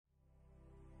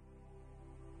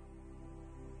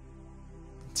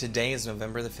Today is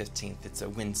November the 15th. It's a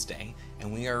Wednesday,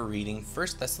 and we are reading 1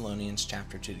 Thessalonians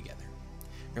chapter 2 together.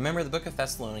 Remember, the book of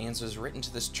Thessalonians was written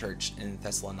to this church in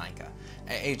Thessalonica,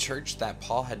 a church that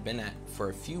Paul had been at for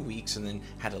a few weeks and then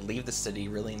had to leave the city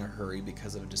really in a hurry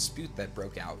because of a dispute that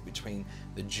broke out between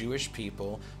the Jewish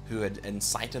people who had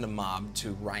incited a mob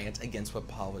to riot against what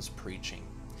Paul was preaching.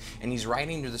 And he's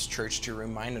writing to this church to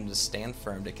remind them to stand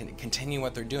firm, to continue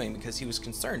what they're doing, because he was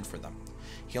concerned for them.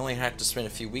 He only had to spend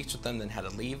a few weeks with them, then had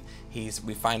to leave.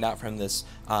 We find out from this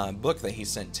book that he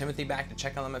sent Timothy back to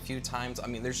check on them a few times. I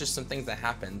mean, there's just some things that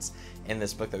happens in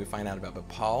this book that we find out about, but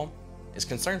Paul is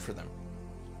concerned for them.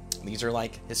 These are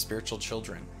like his spiritual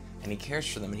children, and he cares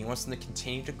for them, and he wants them to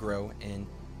continue to grow in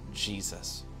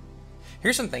Jesus.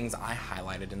 Here's some things I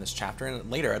highlighted in this chapter,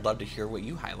 and later I'd love to hear what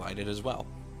you highlighted as well.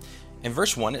 In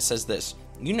verse 1, it says this: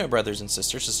 "You know, brothers and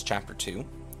sisters," this is chapter 2,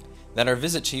 "that our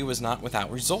visit to you was not without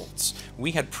results.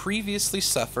 We had previously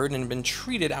suffered and been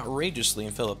treated outrageously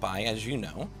in Philippi, as you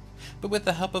know, but with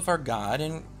the help of our God,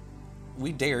 and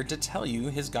we dared to tell you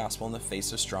his gospel in the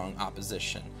face of strong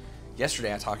opposition."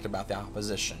 Yesterday I talked about the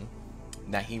opposition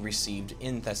that he received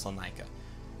in Thessalonica,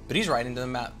 but he's writing to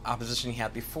them about opposition he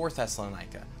had before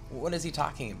Thessalonica. What is he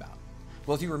talking about?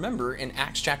 Well, if you remember, in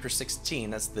Acts chapter 16,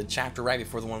 that's the chapter right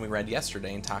before the one we read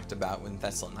yesterday and talked about in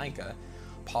Thessalonica,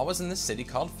 Paul was in this city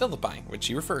called Philippi, which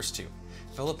he refers to.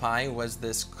 Philippi was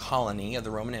this colony of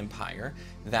the Roman Empire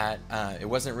that it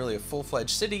wasn't really a full-fledged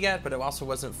city yet, but it also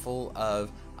wasn't full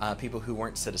of people who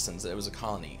weren't citizens. It was a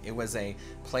colony. It was a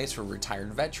place where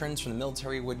retired veterans from the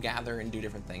military would gather and do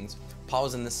different things. Paul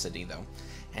was in this city, though,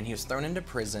 and he was thrown into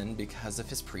prison because of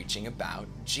his preaching about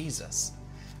Jesus.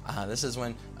 This is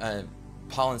when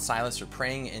Paul and Silas were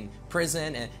praying in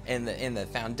prison, and the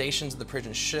foundations of the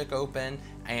prison shook open,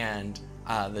 and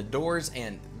the doors,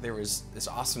 and there was this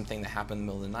awesome thing that happened in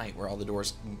the middle of the night where all the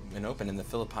doors went open, and the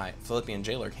Philippian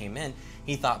jailer came in.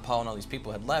 He thought Paul and all these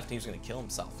people had left, and he was going to kill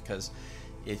himself, because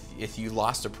if you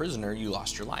lost a prisoner, you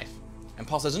lost your life. And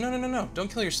Paul says, no,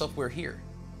 don't kill yourself, we're here.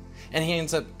 And he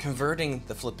ends up converting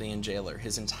the Philippian jailer,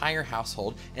 his entire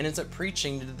household, and ends up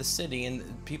preaching to the city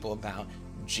and people about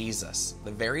Jesus,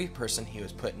 the very person he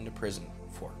was put into prison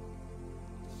for.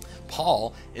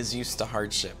 Paul is used to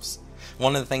hardships.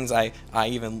 One of the things I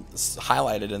even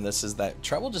highlighted in this is that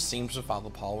trouble just seems to follow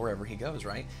Paul wherever he goes,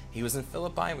 right? He was in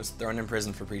Philippi, was thrown in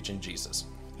prison for preaching Jesus.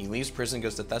 He leaves prison,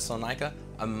 goes to Thessalonica,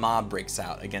 a mob breaks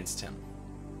out against him.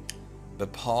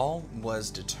 But Paul was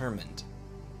determined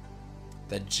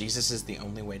that Jesus is the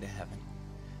only way to heaven,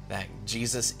 that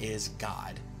Jesus is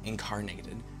God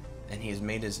incarnated, and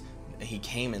he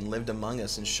came and lived among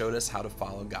us and showed us how to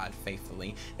follow God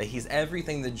faithfully, that he's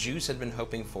everything the Jews had been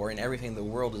hoping for and everything the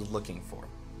world is looking for.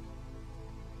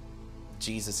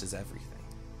 Jesus is everything,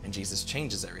 and Jesus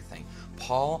changes everything.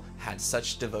 Paul had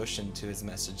such devotion to his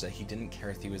message that he didn't care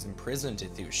if he was imprisoned,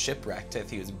 if he was shipwrecked, if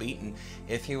he was beaten,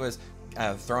 if he was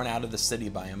thrown out of the city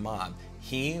by a mob.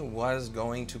 He was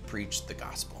going to preach the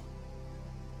gospel,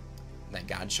 that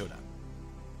God showed up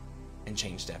and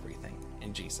changed everything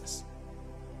in Jesus.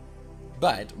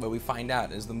 But what we find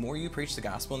out is the more you preach the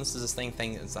gospel, and this is the same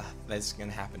thing that's going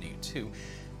to happen to you too,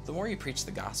 the more you preach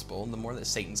the gospel, the more that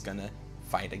Satan's going to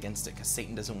fight against it, because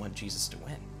Satan doesn't want Jesus to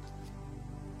win.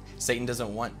 Satan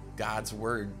doesn't want God's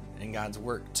word and God's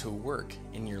work to work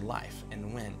in your life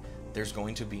and win. There's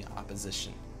going to be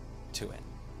opposition to it.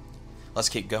 Let's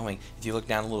keep going. If you look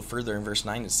down a little further in verse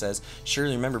 9, it says,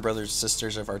 "Surely remember, brothers and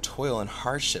sisters, of our toil and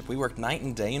hardship. We work night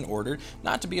and day in order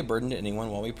not to be a burden to anyone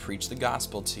while we preach the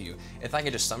gospel to you." If I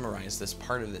could just summarize this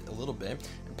part of it a little bit,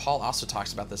 Paul also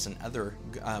talks about this in other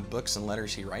books and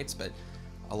letters he writes, but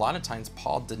a lot of times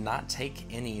Paul did not take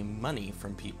any money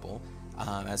from people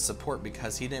as support,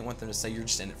 because he didn't want them to say, "You're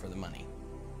just in it for the money."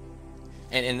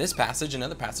 And in this passage,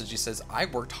 another passage, he says, "I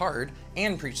worked hard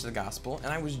and preached the gospel,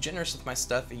 and I was generous with my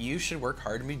stuff. You should work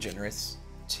hard and be generous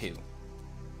too."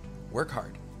 Work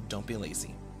hard. Don't be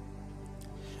lazy.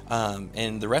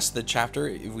 In the rest of the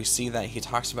chapter, we see that he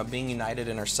talks about being united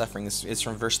in our suffering. It's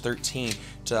from verse 13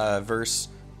 to verse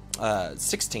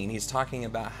 16. He's talking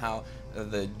about how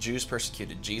the Jews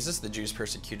persecuted Jesus, the Jews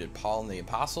persecuted Paul and the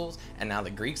apostles, and now the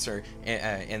Greeks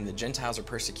and the Gentiles are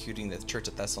persecuting the church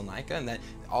at Thessalonica, and that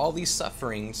all these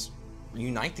sufferings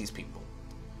unite these people.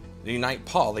 They unite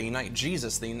Paul, they unite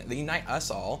Jesus, they unite us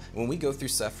all when we go through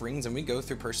sufferings and we go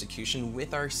through persecution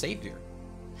with our Savior.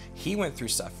 He went through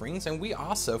sufferings, and we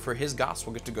also, for his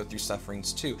gospel, get to go through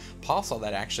sufferings too. Paul saw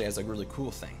that actually as a really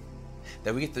cool thing,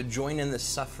 that we get to join in the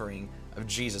suffering of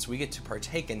Jesus. We get to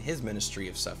partake in his ministry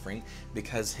of suffering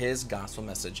because his gospel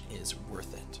message is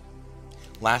worth it.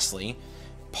 Lastly,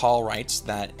 Paul writes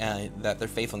that their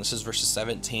faithfulness, is verses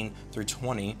 17 through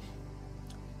 20,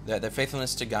 Their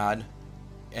faithfulness to God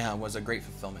was a great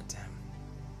fulfillment to him,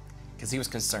 because he was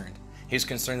concerned. He was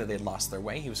concerned that they'd lost their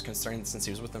way. He was concerned, since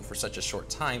he was with them for such a short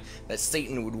time, that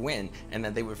Satan would win and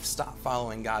that they would stop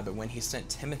following God. But when he sent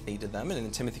Timothy to them, and then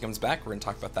Timothy comes back, we're going to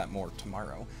talk about that more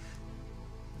tomorrow,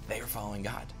 they were following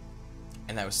God.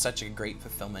 And that was such a great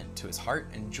fulfillment to his heart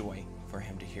and joy for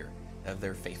him to hear of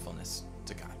their faithfulness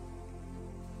to God.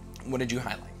 What did you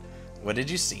highlight? What did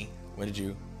you see? What did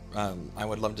you, I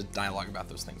would love to dialogue about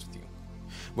those things with you.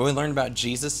 What we learned about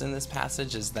Jesus in this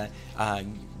passage is that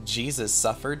Jesus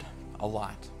suffered a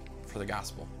lot for the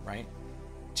gospel, right?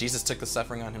 Jesus took the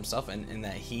suffering on himself, and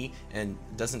that and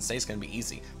doesn't say it's going to be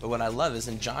easy. But what I love is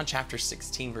in John chapter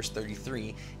 16, verse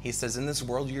 33, he says, in this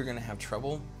world you're going to have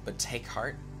trouble, but take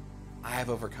heart. I have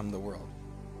overcome the world.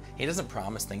 He doesn't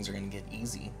promise things are going to get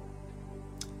easy,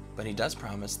 but he does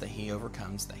promise that he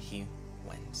overcomes, that he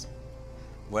wins.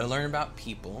 What I learned about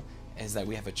people is that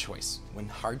we have a choice. When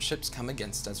hardships come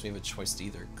against us, we have a choice to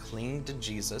either cling to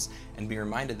Jesus and be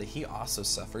reminded that he also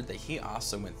suffered, that he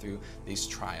also went through these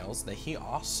trials, that he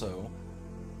also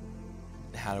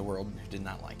had a world who did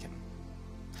not like him.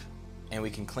 And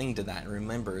we can cling to that and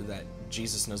remember that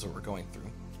Jesus knows what we're going through.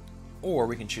 Or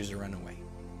we can choose to run away.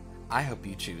 I hope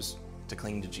you choose to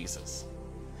cling to Jesus.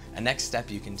 A next step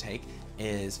you can take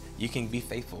is you can be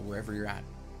faithful wherever you're at.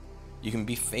 You can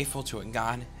be faithful to what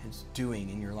God is doing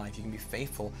in your life. You can be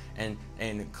faithful and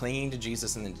clinging to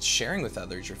Jesus and then sharing with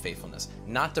others your faithfulness.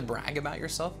 Not to brag about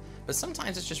yourself, but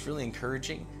sometimes it's just really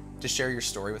encouraging to share your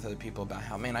story with other people about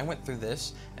how, man, I went through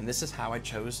this and this is how I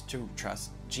chose to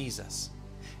trust Jesus.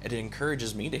 And it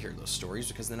encourages me to hear those stories,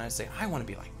 because then I say, I want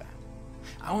to be like that.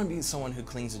 I want to be someone who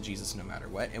clings to Jesus no matter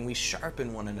what, and we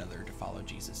sharpen one another to follow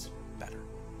Jesus better.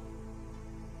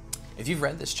 If you've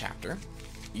read this chapter,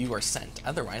 you are sent.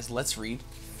 Otherwise, let's read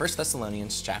 1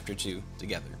 Thessalonians chapter 2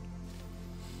 together.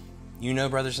 You know,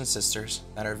 brothers and sisters,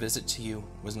 that our visit to you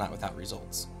was not without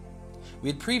results. We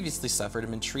had previously suffered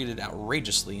and been treated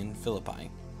outrageously in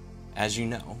Philippi, as you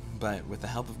know, but with the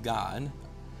help of God,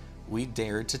 we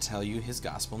dared to tell you his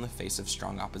gospel in the face of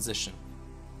strong opposition.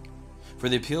 For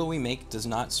the appeal we make does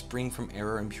not spring from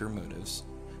error and pure motives,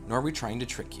 nor are we trying to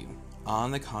trick you.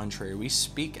 On the contrary, we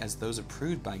speak as those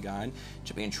approved by God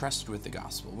to be entrusted with the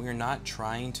gospel. We are not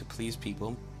trying to please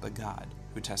people, but God,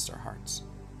 who tests our hearts.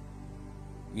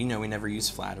 You know we never use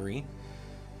flattery,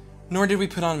 nor did we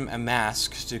put on a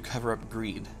mask to cover up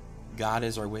greed. God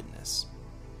is our witness.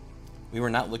 We were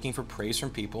not looking for praise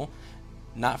from people,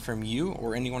 not from you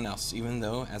or anyone else, even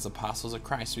though as apostles of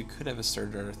Christ we could have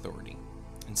asserted our authority.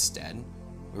 Instead,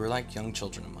 we were like young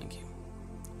children among you.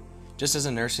 Just as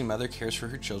a nursing mother cares for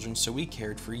her children, so we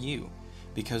cared for you.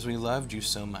 Because we loved you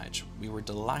so much, we were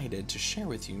delighted to share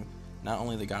with you not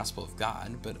only the gospel of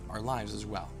God, but our lives as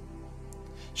well.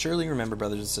 Surely remember,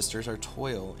 brothers and sisters, our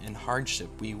toil and hardship.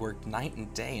 We worked night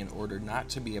and day in order not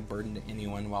to be a burden to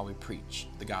anyone while we preach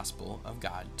the gospel of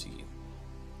God to you.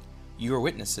 You are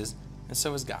witnesses, and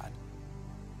so is God,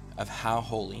 of how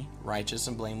holy, righteous,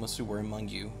 and blameless we were among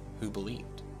you who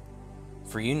believed.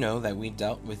 For you know that we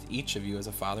dealt with each of you as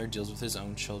a father deals with his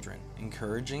own children,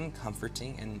 encouraging,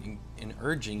 comforting, and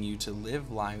urging you to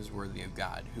live lives worthy of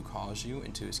God, who calls you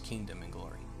into his kingdom and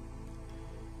glory.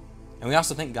 And we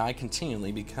also thank God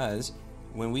continually, because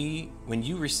when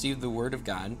you received the word of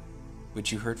God,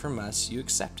 which you heard from us, you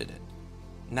accepted it,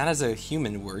 not as a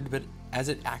human word, but as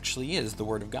it actually is, the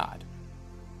word of God,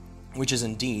 which is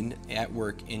indeed at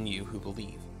work in you who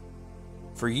believe.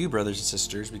 For you, brothers and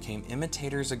sisters, became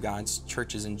imitators of God's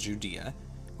churches in Judea,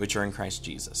 which are in Christ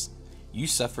Jesus. You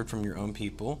suffered from your own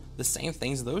people the same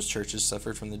things those churches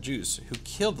suffered from the Jews, who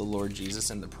killed the Lord Jesus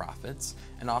and the prophets,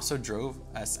 and also drove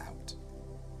us out.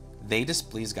 They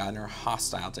displease God and are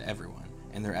hostile to everyone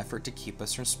in their effort to keep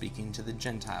us from speaking to the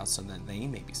Gentiles so that they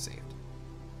may be saved.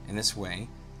 In this way,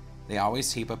 they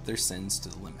always heap up their sins to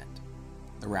the limit.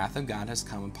 The wrath of God has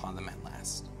come upon them at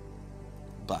last.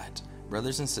 But,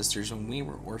 brothers and sisters, when we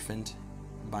were orphaned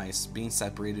by being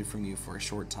separated from you for a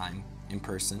short time, in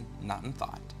person, not in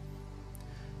thought,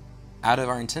 out of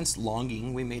our intense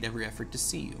longing, we made every effort to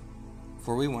see you,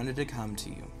 for we wanted to come to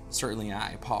you. Certainly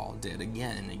I, Paul, did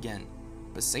again and again,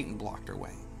 but Satan blocked our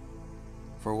way.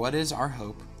 For what is our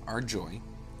hope, our joy,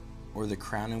 or the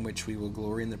crown in which we will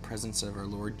glory in the presence of our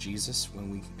Lord Jesus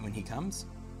when he comes?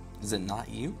 Is it not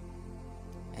you?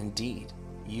 Indeed,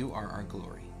 you are our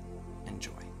glory and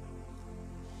joy.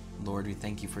 Lord, we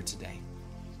thank you for today.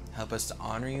 Help us to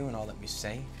honor you in all that we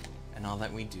say and all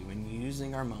that we do, and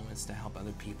using our moments to help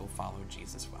other people follow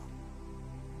Jesus well.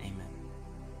 Amen.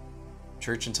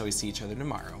 Church, until we see each other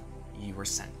tomorrow, you are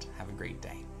sent. Have a great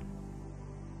day.